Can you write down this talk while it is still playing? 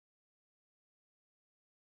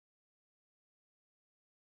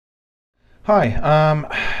Hi,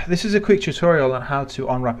 this is a quick tutorial on how to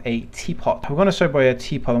unwrap a teapot. We're going to start by a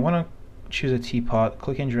teapot. I'm going to choose a teapot,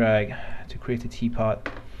 click and drag to create a teapot,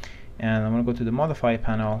 and I'm going to go to the modify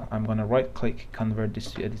panel. I'm going to right click, convert this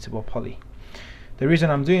to editable poly. The reason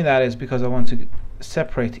I'm doing that is because I want to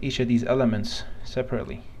separate each of these elements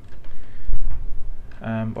separately.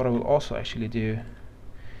 What I will also actually do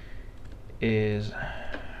is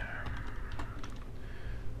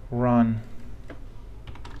run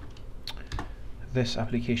this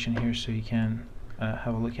application here so you can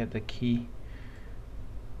have a look at the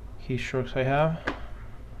keystrokes I have.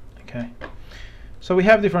 Okay, so we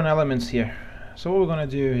have different elements here. So what we're going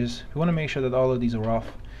to do is we want to make sure that all of these are off.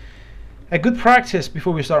 A good practice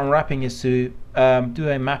before we start unwrapping is to do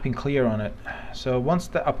a mapping clear on it. So once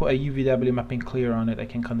I put a UVW mapping clear on it, I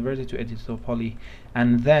can convert it to editable poly,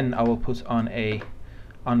 and then I will put on a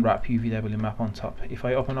unwrap UVW map on top. If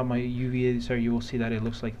I open up my UV editor, you will see that it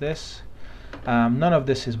looks like this. None of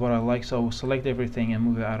this is what I like, so I will select everything and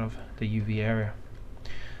move it out of the UV area.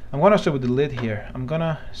 I'm going to start with the lid here. I'm going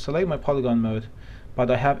to select my polygon mode,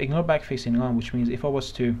 but I have ignore backfacing on, which means if I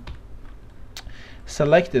was to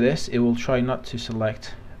select this, it will try not to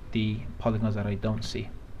select the polygons that I don't see.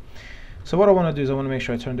 So what I want to do is I want to make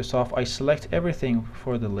sure I turn this off. I select everything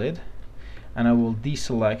for the lid, and I will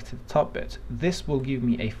deselect the top bit. This will give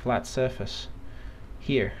me a flat surface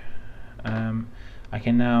here. I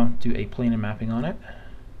can now do a planar mapping on it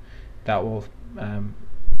that will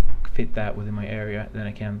fit that within my area. Then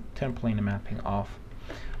I can turn planar mapping off.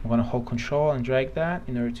 I'm going to hold control and drag that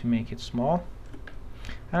in order to make it small,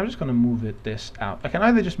 and I'm just going to move this out. I can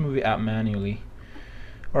either just move it out manually,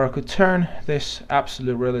 or I could turn this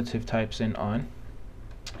absolute relative types in on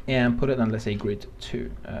and put it on, let's say, grid 2,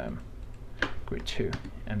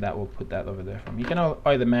 and that will put that over there for me. You can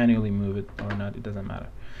either manually move it or not, it doesn't matter.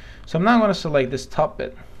 So I'm now going to select this top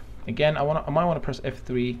bit. Again, I might want to press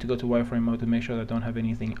F3 to go to wireframe mode to make sure that I don't have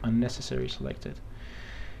anything unnecessary selected.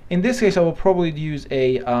 In this case, I will probably use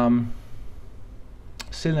a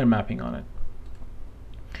cylinder mapping on it.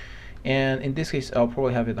 And in this case, I'll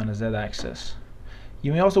probably have it on a Z-axis.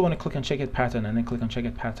 You may also want to click on checkered pattern and then click on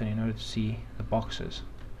checkered pattern in order to see the boxes,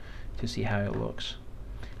 to see how it looks.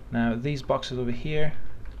 Now these boxes over here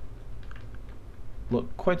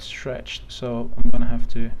look quite stretched, so I'm going to have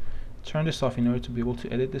to turn this off in order to be able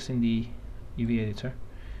to edit this in the UV editor.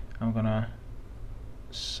 I'm going to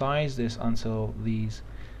size this until these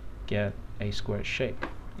get a square shape,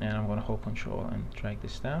 and I'm going to hold control and drag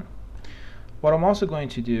this down. What I'm also going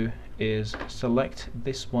to do is select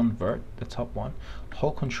this one vert, the top one,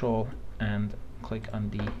 hold control and click on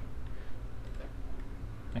the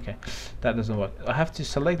okay, that doesn't work. I have to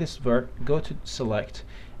select this vert, go to select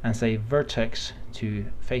and say vertex to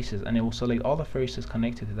faces, and it will select all the faces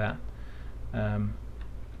connected to that,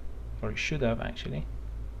 or it should have actually.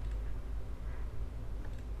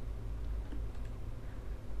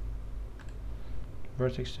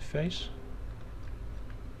 Vertex to face.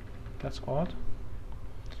 That's odd.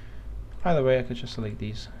 Either way, I could just select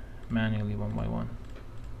these manually one by one.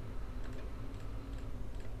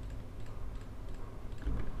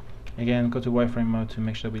 Again, go to wireframe mode to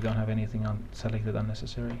make sure we don't have anything selected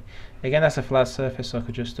unnecessary. Again, that's a flat surface, so I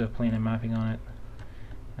could just do a planar mapping on it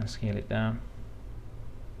and scale it down.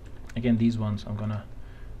 Again, these ones I'm gonna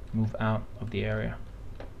move out of the area.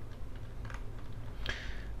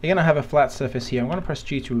 Again, I have a flat surface here. I'm gonna press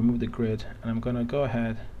G to remove the grid, and I'm gonna go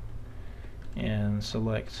ahead and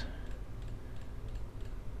select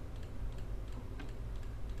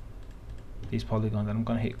these polygons, and I'm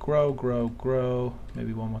going to hit grow, grow, grow,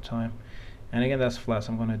 maybe one more time. And again, that's flat,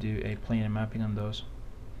 so I'm going to do a planar mapping on those.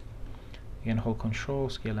 Again, hold control,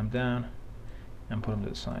 scale them down, and put them to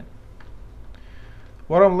the side.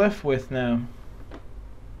 What I'm left with now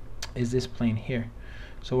is this plane here.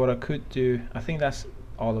 So what I could do, I think that's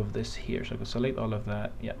all of this here, so I could select all of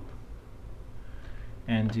that, yep,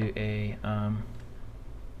 and do a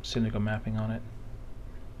cylindrical mapping on it.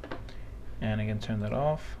 And again, turn that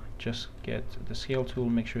off. Just get the scale tool,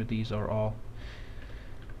 make sure these are all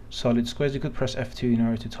solid squares. You could press F2 in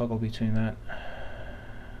order to toggle between that.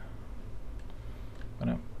 I'm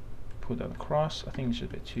gonna put that across. I think it's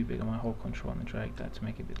just a bit too big. I'm gonna hold control and drag that to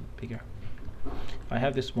make it a bit bigger. I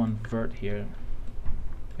have this one vert here,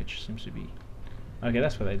 which seems to be okay.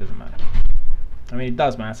 That's why it doesn't matter. I mean, it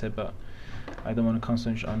does matter, but I don't want to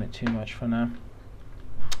concentrate on it too much for now.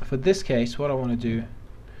 For this case, what I want to do,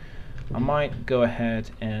 I might go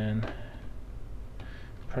ahead and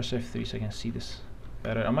press F3 so I can see this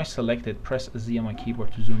better. I might select it, press Z on my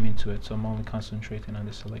keyboard to zoom into it, so I'm only concentrating on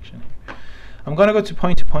this selection here. I'm going to go to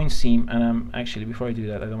point-to-point seam, and I'm actually, before I do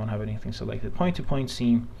that, I don't want to have anything selected. Point-to-point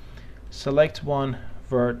seam, select one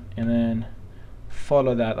vert and then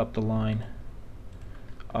follow that up the line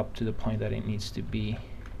up to the point that it needs to be.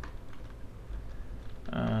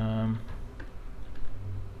 I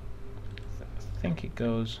think it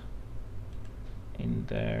goes in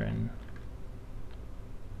there, and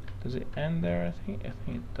does it end there? I think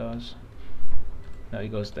it does. No, it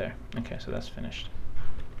goes there. Okay, so that's finished.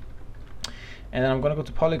 And then I'm going to go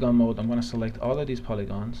to polygon mode. I'm going to select all of these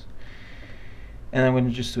polygons, and I'm going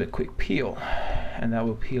to just do a quick peel, and that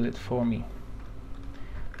will peel it for me.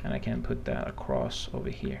 And I can put that across over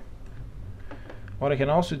here. What I can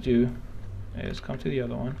also do is come to the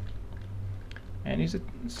other one and use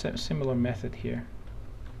a similar method here.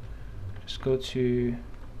 Just go to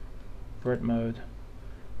vert mode,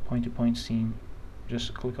 point to point seam,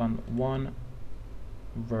 just click on one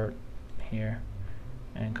vert here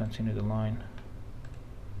and continue the line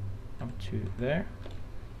up to there.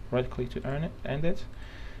 Right click to end it.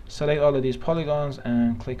 Select all of these polygons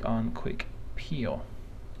and click on quick peel,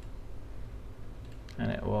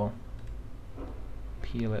 and it will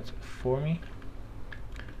peel it for me.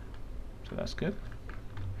 So that's good.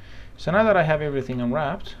 So now that I have everything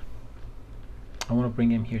unwrapped, I want to bring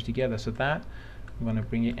them here together. So that I'm going to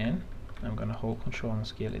bring it in. I'm going to hold control and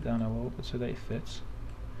scale it down a little bit so that it fits.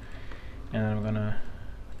 And then I'm going to,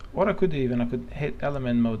 what I could do even, I could hit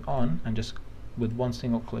element mode on, and just with one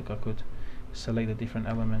single click I could select the different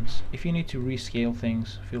elements. If you need to rescale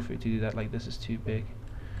things, feel free to do that. Like this is too big,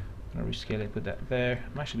 I'm going to rescale it, put that there.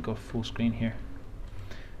 I'm actually going to go full screen here.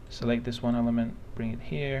 Select this one element, bring it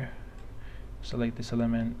here, select this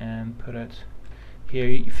element and put it here.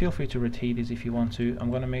 You feel free to rotate this if you want to. I'm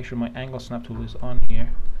going to make sure my angle snap tool is on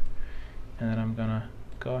here, and then I'm going to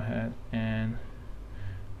go ahead and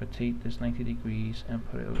rotate this 90 degrees and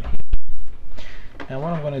put it over here. And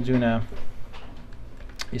what I'm going to do now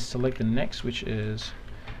is select the next, which is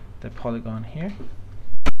the polygon here.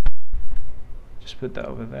 Just put that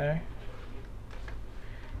over there,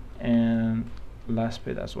 and last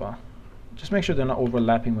bit as well. Just make sure they're not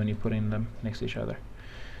overlapping when you're putting them next to each other.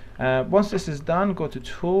 Once this is done, go to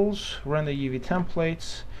tools, render UV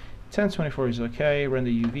templates. 1024 is okay, render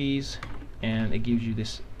UVs, and it gives you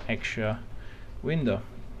this extra window.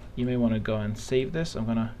 You may want to go and save this. I'm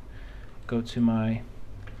gonna go to my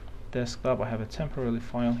desktop. I have a temporary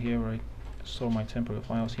file here where I store my temporary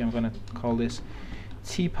files here. I'm gonna call this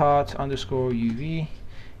Teapot underscore UV,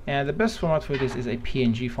 and the best format for this is a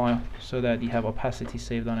PNG file so that you have opacity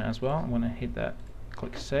saved on it as well. I'm going to hit that,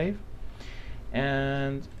 click save,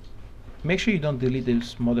 and make sure you don't delete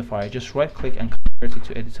this modifier. Just right click and convert it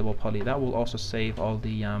to editable poly. That will also save all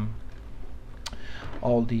the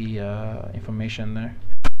information there.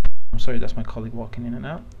 I'm sorry, that's my colleague walking in and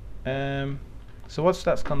out. So once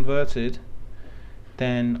that's converted,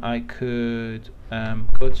 then I could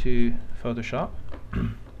go to Photoshop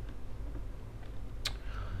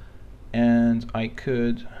and I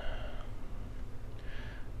could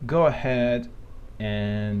go ahead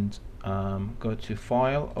and go to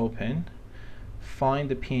File, Open, find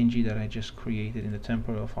the PNG that I just created in the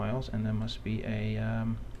temporal files, and there must be a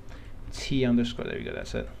T underscore, there we go,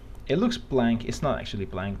 that's it. It looks blank, it's not actually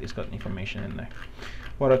blank, it's got information in there.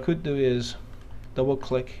 What I could do is double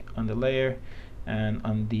click on the layer, and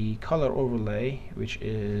on the color overlay, which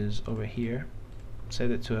is over here, set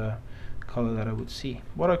it to a color that I would see.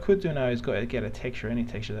 What I could do now is go and get a texture, any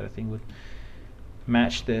texture that I think would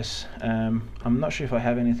match this. I'm not sure if I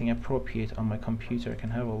have anything appropriate on my computer. I can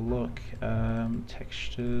have a look.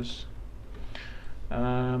 Textures.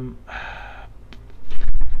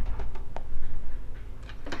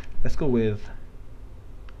 Let's go with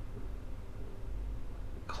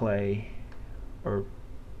clay or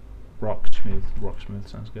rock smooth. Rock smooth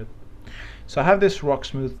sounds good. So I have this rock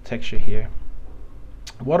smooth texture here.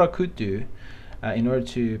 What I could do in order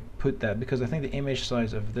to put that, because I think the image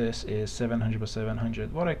size of this is 700 by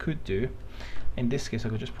 700, what I could do in this case, I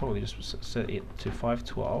could just probably just set it to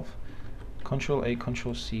 512, Control A,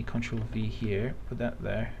 Control C, Control V here, put that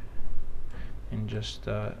there, and just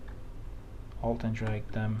Alt and drag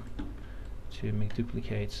them to make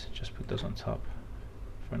duplicates. Just put those on top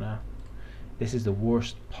for now. This is the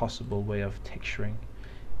worst possible way of texturing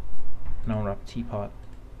an Unwrap Teapot.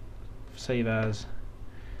 Save as,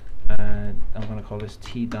 I'm going to call this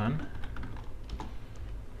T done.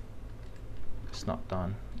 It's not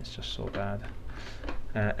done, it's just so bad.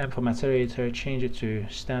 M for material editor, change it to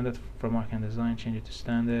standard. From Mark and Design, change it to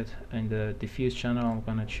standard. In the diffuse channel, I'm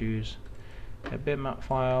going to choose a bitmap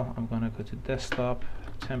file. I'm going to go to desktop,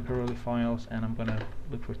 temporary files, and I'm going to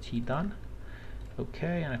look for T done.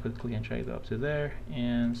 Okay, and I could click and drag that up to there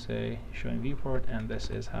and say showing viewport, and this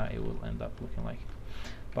is how it will end up looking like.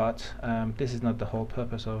 but this is not the whole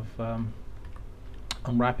purpose of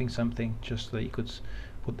unwrapping something, just so that you could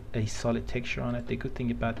put a solid texture on it. The good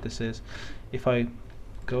thing about this is, if I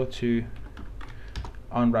go to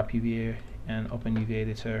unwrap UV and open UV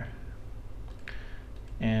editor,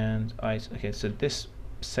 and okay, so this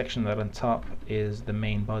section that on top is the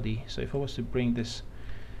main body. So if I was to bring this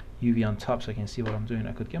UV on top so I can see what I'm doing,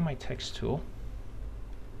 I could get my text tool,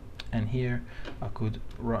 and here I could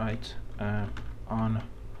write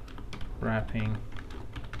unwrapping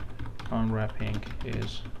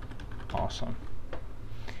is awesome,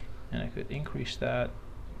 and I could increase that,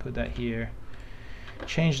 put that here,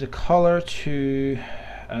 change the color to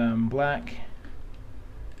black,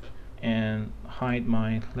 and hide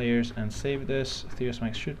my layers and save this. Theos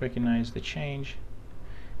Max should recognize the change,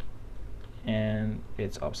 and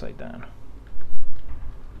it's upside down.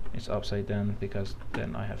 It's upside down because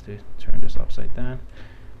then I have to turn this upside down.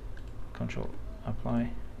 Control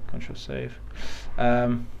apply, Control save.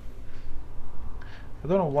 I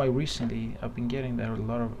don't know why recently I've been getting there a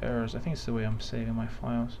lot of errors. I think it's the way I'm saving my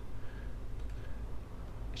files.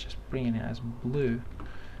 It's just bringing it as blue,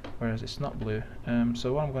 whereas it's not blue.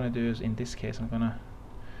 So what I'm going to do is, in this case, I'm going to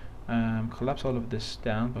collapse all of this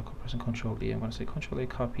down by pressing Control E. I'm going to say Control A,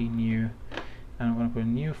 copy, new, and I'm going to put a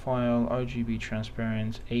new file, RGB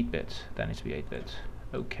transparent, 8-bit. That needs to be 8-bit.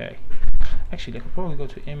 Okay. Actually, I could probably go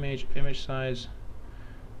to image size.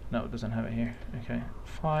 No, it doesn't have it here. Okay.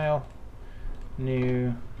 File, new,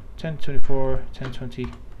 1024, 1020,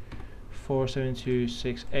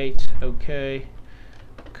 47268. Okay.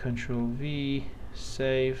 Control V,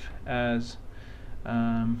 save as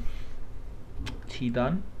T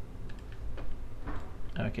done.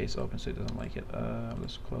 Okay, it's open, so it doesn't like it.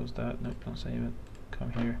 Let's close that. Nope, don't save it.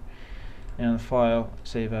 Come here, and the file,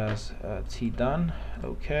 save as T done.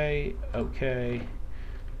 Okay, okay.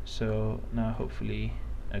 So now hopefully,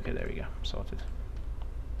 okay, there we go, sorted.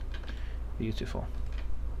 Beautiful.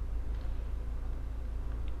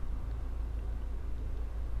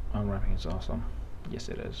 Unwrapping is awesome. Yes,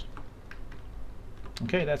 it is.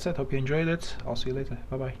 Okay, that's it. Hope you enjoyed it. I'll see you later.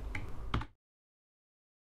 Bye bye.